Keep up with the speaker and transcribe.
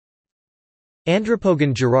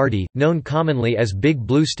Andropogon gerardi, known commonly as big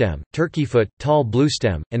bluestem, turkeyfoot, tall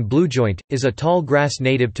bluestem, and bluejoint, is a tall grass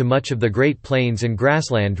native to much of the Great Plains and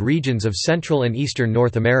grassland regions of central and eastern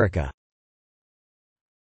North America.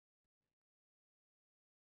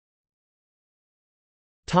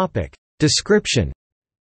 Description: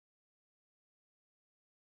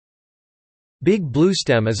 Big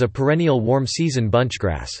bluestem is a perennial warm-season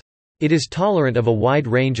bunchgrass. It is tolerant of a wide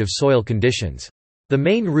range of soil conditions. The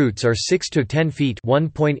main roots are 6 to 10 feet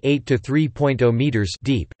 (1.8 to 3.0 meters)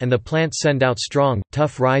 deep, and the plants send out strong,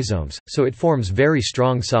 tough rhizomes, so it forms very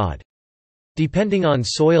strong sod. Depending on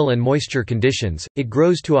soil and moisture conditions, it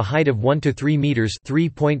grows to a height of 1 to 3 meters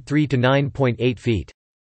 (3.3 to 9.8 feet).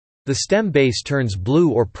 The stem base turns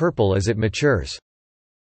blue or purple as it matures.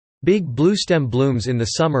 Big bluestem blooms in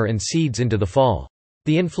the summer and seeds into the fall.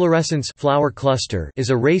 The inflorescence flower cluster is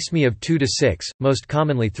a raceme of 2 to 6, most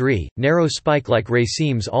commonly 3, narrow spike-like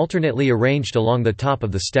racemes alternately arranged along the top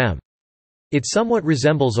of the stem. It somewhat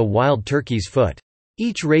resembles a wild turkey's foot.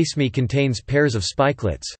 Each raceme contains pairs of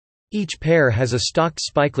spikelets. Each pair has a stalked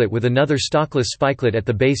spikelet with another stalkless spikelet at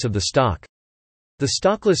the base of the stalk. The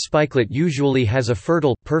stalkless spikelet usually has a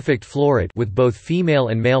fertile, perfect floret with both female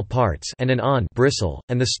and male parts and an awn bristle,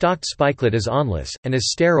 and the stalked spikelet is awnless, and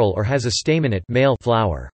is sterile or has a staminate male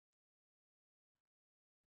flower.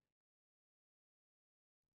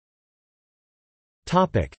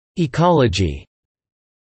 Ecology.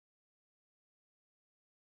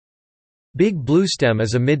 Big bluestem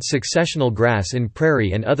is a mid-successional grass in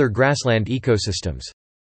prairie and other grassland ecosystems.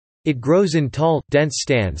 It grows in tall, dense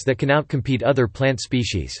stands that can outcompete other plant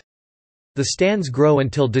species. The stands grow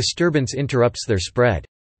until disturbance interrupts their spread.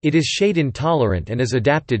 It is shade intolerant and is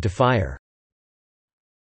adapted to fire.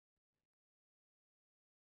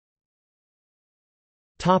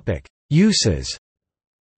 Uses.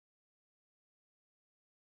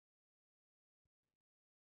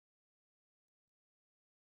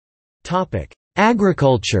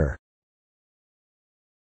 Agriculture.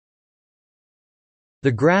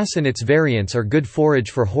 The grass and its variants are good forage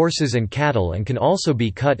for horses and cattle and can also be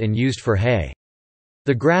cut and used for hay.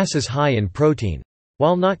 The grass is high in protein.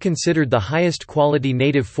 While not considered the highest quality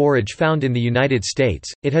native forage found in the United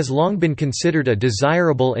States, it has long been considered a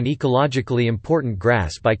desirable and ecologically important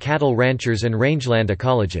grass by cattle ranchers and rangeland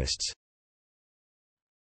ecologists.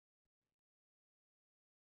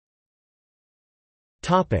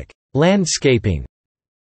 Landscaping.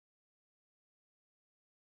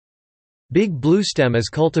 Big bluestem is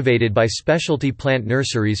cultivated by specialty plant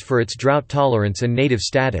nurseries for its drought tolerance and native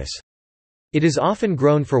status. It is often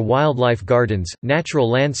grown for wildlife gardens, natural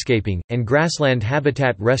landscaping, and grassland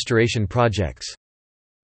habitat restoration projects.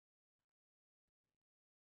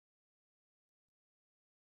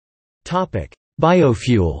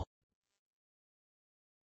 Biofuel.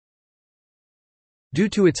 Due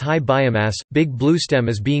to its high biomass, big bluestem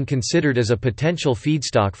is being considered as a potential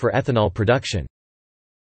feedstock for ethanol production.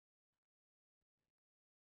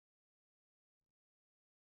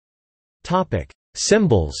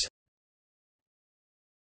 Symbols.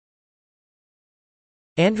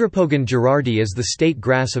 Andropogon gerardi is the state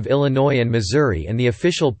grass of Illinois and Missouri and the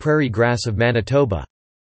official prairie grass of Manitoba.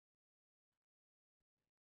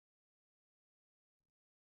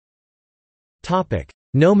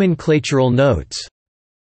 Nomenclatural notes.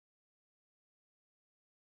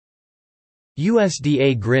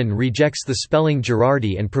 USDA GRIN rejects the spelling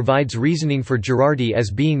gerardi and provides reasoning for gerardi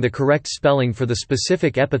as being the correct spelling for the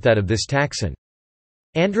specific epithet of this taxon.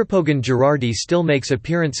 Andropogon gerardi still makes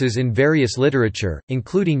appearances in various literature,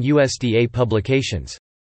 including USDA publications.